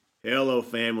Hello,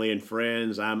 family and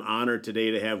friends. I'm honored today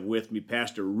to have with me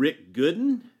Pastor Rick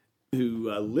Gooden, who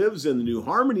lives in the New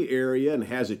Harmony area and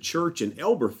has a church in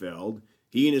Elberfeld.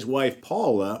 He and his wife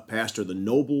Paula pastor the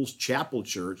Nobles Chapel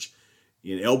Church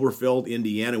in Elberfeld,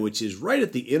 Indiana, which is right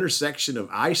at the intersection of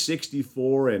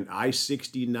I-64 and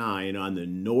I-69 on the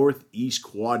northeast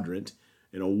quadrant.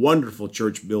 And a wonderful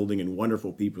church building and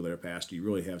wonderful people there, Pastor. You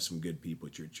really have some good people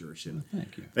at your church. And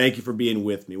thank you. Thank you for being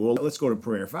with me. Well, let's go to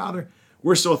prayer. Father,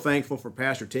 we're so thankful for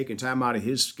Pastor taking time out of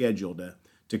his schedule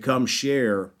to come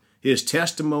share his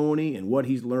testimony and what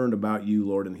he's learned about you,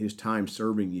 Lord, and his time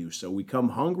serving you. So we come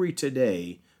hungry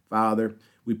today, Father.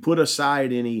 We put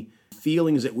aside any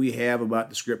feelings that we have about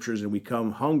the Scriptures, and we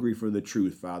come hungry for the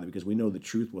truth, Father, because we know the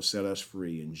truth will set us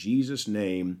free. In Jesus'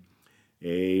 name,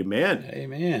 amen.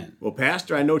 Amen. Well,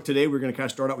 Pastor, I know today we're going to kind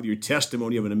of start out with your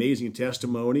testimony. You have an amazing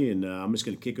testimony, and I'm just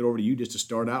going to kick it over to you just to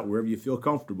start out wherever you feel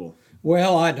comfortable.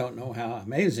 Well, I don't know how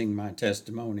amazing my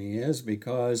testimony is,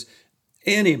 because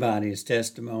anybody's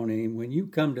testimony, when you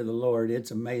come to the Lord, it's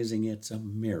amazing. It's a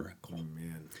miracle.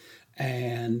 Amen.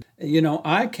 And,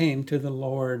 I came to the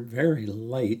Lord very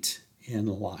late in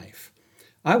life.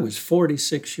 I was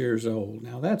 46 years old.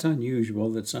 Now, that's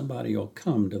unusual that somebody will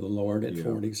come to the Lord at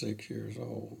 46 years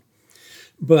old.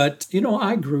 But,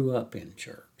 I grew up in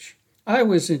church. I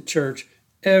was in church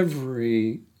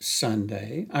every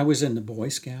Sunday. I was in the Boy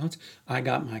Scouts. I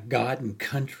got my God and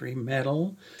Country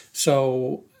medal.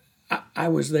 So I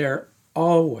was there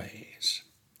always.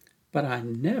 But I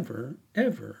never,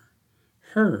 ever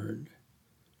heard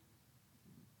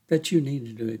that you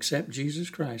needed to accept Jesus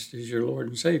Christ as your Lord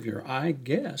and Savior. I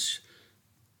guess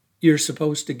you're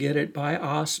supposed to get it by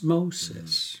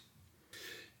osmosis.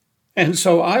 And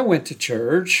so I went to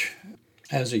church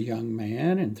as a young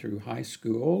man and through high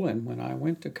school, and when I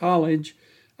went to college,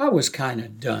 I was kind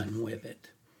of done with it.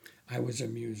 I was a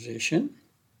musician,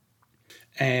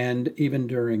 and even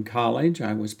during college,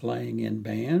 I was playing in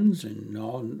bands and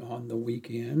on the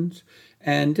weekends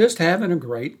and just having a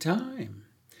great time.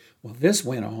 Well, this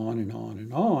went on and on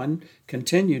and on,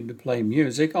 continued to play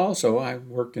music. Also, I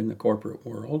worked in the corporate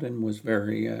world and was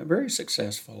very, very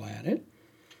successful at it.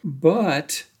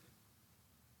 But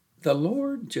the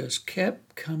Lord just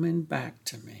kept coming back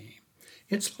to me.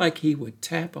 It's like he would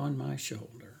tap on my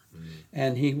shoulder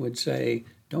and he would say,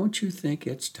 "Don't you think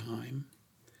it's time?"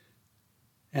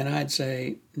 And I'd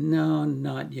say, "No,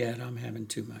 not yet. I'm having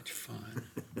too much fun."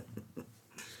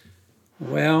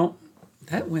 Well,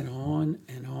 that went on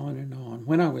and on and on.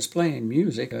 When I was playing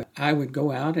music, I would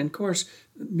go out, and of course,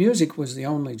 music was the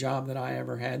only job that I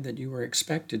ever had that you were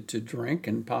expected to drink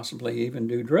and possibly even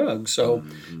do drugs. So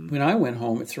when I went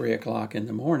home at 3 o'clock in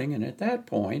the morning, and at that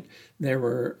point, there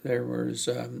was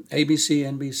ABC,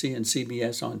 NBC, and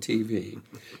CBS on TV.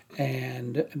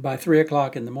 And by 3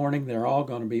 o'clock in the morning, they're all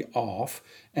going to be off.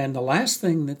 And the last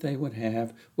thing that they would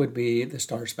have would be the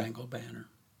Star Spangled Banner.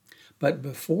 But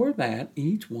before that,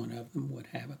 each one of them would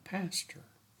have a pastor.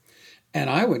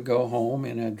 And I would go home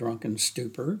in a drunken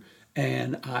stupor,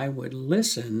 and I would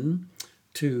listen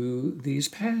to these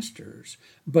pastors.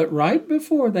 But right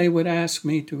before they would ask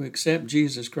me to accept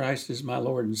Jesus Christ as my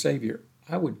Lord and Savior,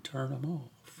 I would turn them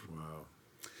off.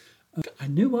 Wow. I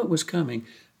knew what was coming,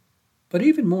 but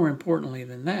even more importantly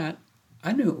than that,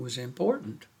 I knew it was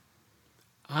important.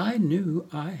 I knew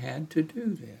I had to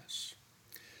do this.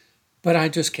 But I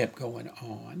just kept going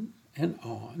on and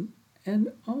on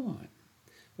and on.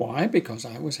 Why? Because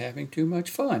I was having too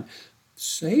much fun.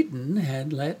 Satan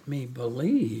had let me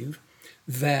believe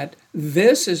that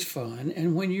this is fun,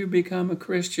 and when you become a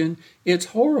Christian, it's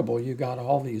horrible. You got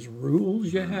all these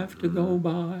rules you have to go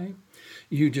by.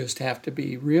 You just have to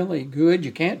be really good.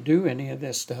 You can't do any of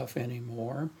this stuff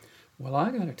anymore. Well, I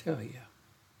got to tell you,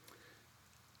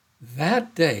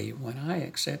 that day when I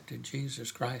accepted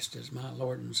Jesus Christ as my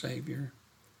Lord and Savior,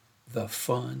 the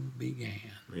fun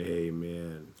began.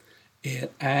 Amen.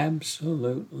 It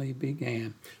absolutely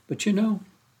began. But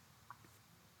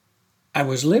I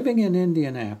was living in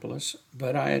Indianapolis,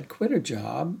 but I had quit a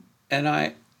job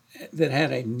that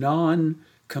had a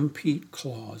non-compete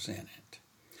clause in it.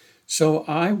 So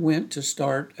I went to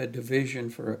start a division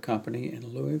for a company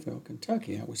in Louisville,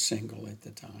 Kentucky. I was single at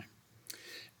the time.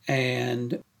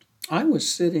 And I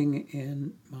was sitting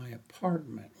in my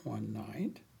apartment one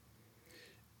night,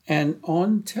 and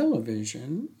on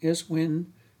television is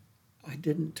when I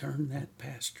didn't turn that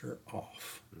pastor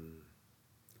off.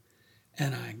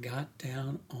 And I got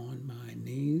down on my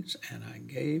knees and I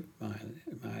gave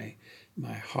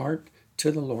my heart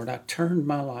to the Lord. I turned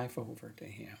my life over to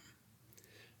him.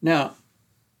 Now,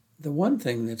 the one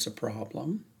thing that's a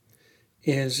problem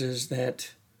is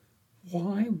that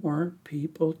why weren't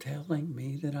people telling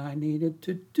me that I needed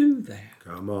to do that?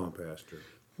 Come on, Pastor.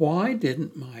 Why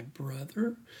didn't my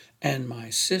brother and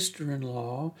my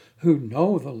sister-in-law who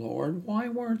know the Lord, why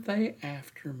weren't they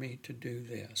after me to do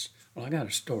this? Well, I got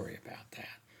a story about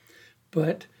that.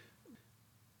 But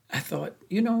I thought,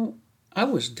 I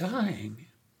was dying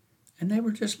and they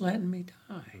were just letting me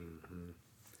die. Mm-hmm.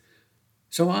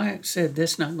 So I said,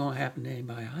 this is not going to happen to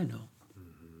anybody I know.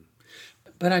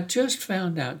 Mm-hmm. But I just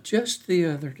found out just the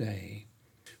other day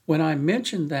when I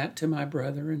mentioned that to my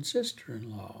brother and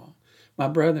sister-in-law, my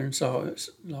brother said,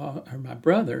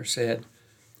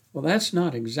 well, that's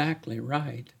not exactly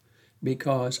right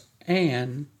because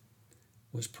Ann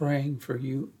was praying for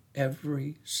you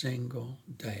every single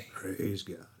day. Praise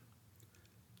God.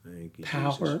 Thank you,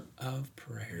 Power Jesus. of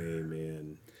prayer.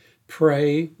 Amen.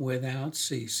 Pray without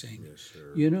ceasing. Yes,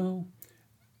 sir.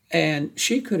 And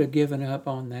she could have given up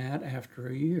on that after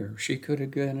a year. She could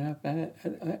have given up that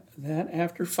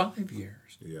after 5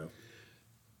 years. Yeah.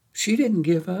 She didn't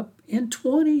give up in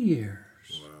 20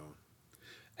 years. Wow.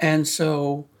 And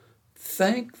so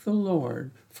thank the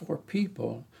Lord for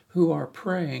people who are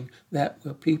praying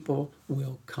that people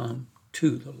will come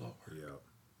to the Lord. Yeah.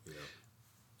 Yeah.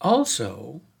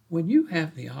 Also, when you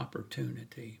have the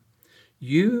opportunity,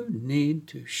 you need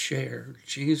to share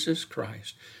Jesus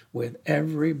Christ with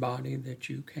everybody that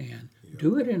you can. Yeah.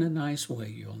 Do it in a nice way.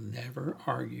 You'll never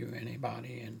argue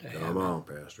anybody into heaven. Come on,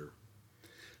 Pastor.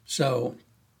 So,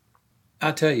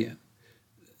 I tell you,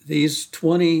 these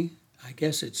 27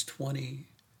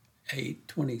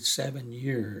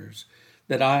 years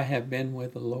that I have been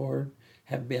with the Lord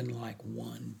have been like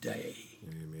one day.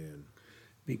 Amen.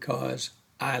 Because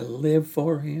I live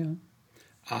for Him.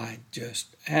 I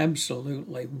just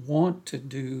absolutely want to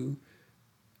do.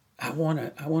 I want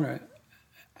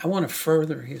to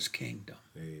further His kingdom.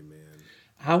 Amen.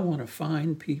 I want to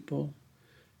find people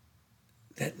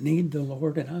that need the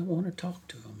Lord, and I want to talk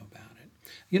to them about it.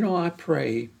 I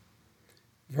pray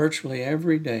virtually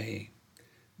every day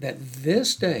that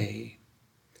this day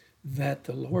that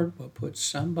the Lord will put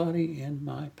somebody in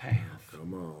my path.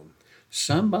 Come on.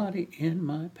 Somebody in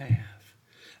my path.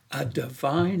 A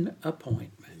divine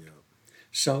appointment. Yep.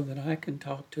 So that I can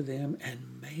talk to them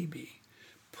and maybe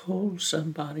pull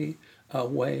somebody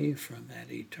away from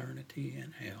that eternity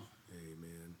in hell.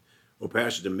 Amen. Well,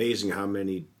 Pastor, it's amazing how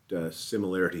many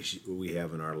similarities we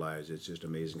have in our lives. It's just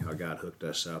amazing how God hooked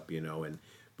us up,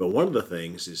 but one of the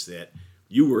things is that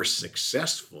you were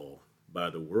successful by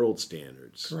the world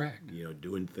standards. Correct.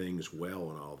 Doing things well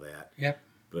and all that. Yep.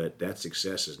 But that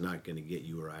success is not going to get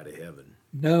you right to heaven.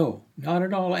 No, not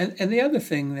at all. And the other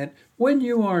thing that when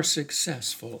you are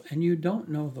successful and you don't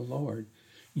know the Lord,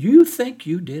 you think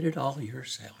you did it all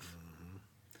yourself.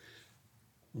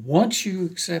 Mm-hmm. Once you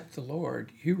accept the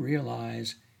Lord, you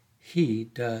realize He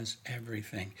does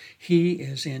everything. He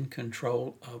is in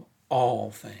control of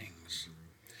all things.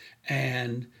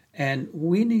 Mm-hmm. And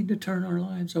we need to turn our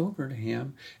lives over to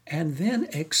Him and then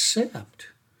accept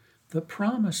the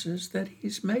promises that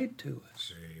He's made to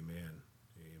us. Amen.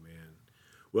 Amen.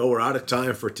 Well, we're out of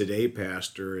time for today,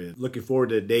 Pastor, and looking forward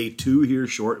to day 2 here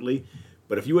shortly.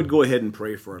 But if you would go ahead and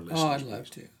pray for our listeners. Oh, I'd love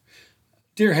to.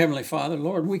 Dear Heavenly Father,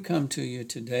 Lord, we come to you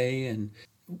today and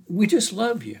we just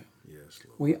love you. Yes,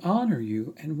 Lord. We honor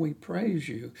you and we praise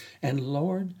you. And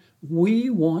Lord, we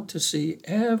want to see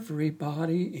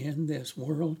everybody in this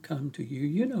world come to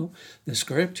you. The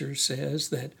scripture says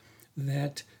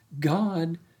that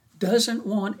God doesn't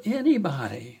want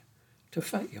anybody to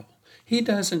fail. He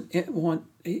doesn't want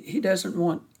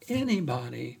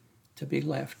anybody to be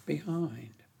left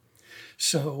behind.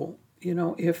 So,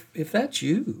 if that's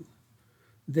you,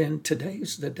 then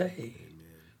today's the day. Amen.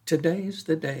 Today's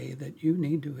the day that you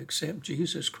need to accept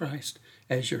Jesus Christ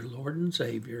as your Lord and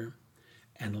Savior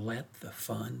and let the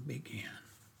fun begin.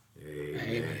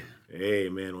 Amen.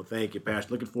 Amen. Well, thank you,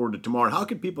 Pastor. Looking forward to tomorrow. How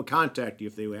can people contact you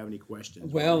if they have any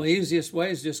questions? Well, the easiest way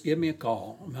is just give me a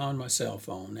call. I'm on my cell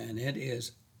phone, and it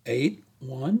is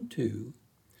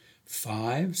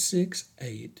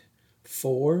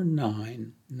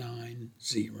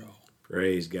 812-568-4990.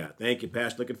 Praise God. Thank you,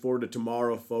 Pastor. Looking forward to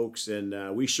tomorrow, folks.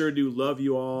 And we sure do love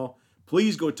you all.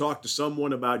 Please go talk to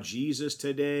someone about Jesus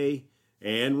today.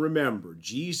 And remember,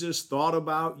 Jesus thought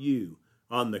about you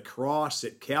on the cross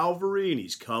at Calvary, and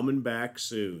He's coming back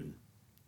soon.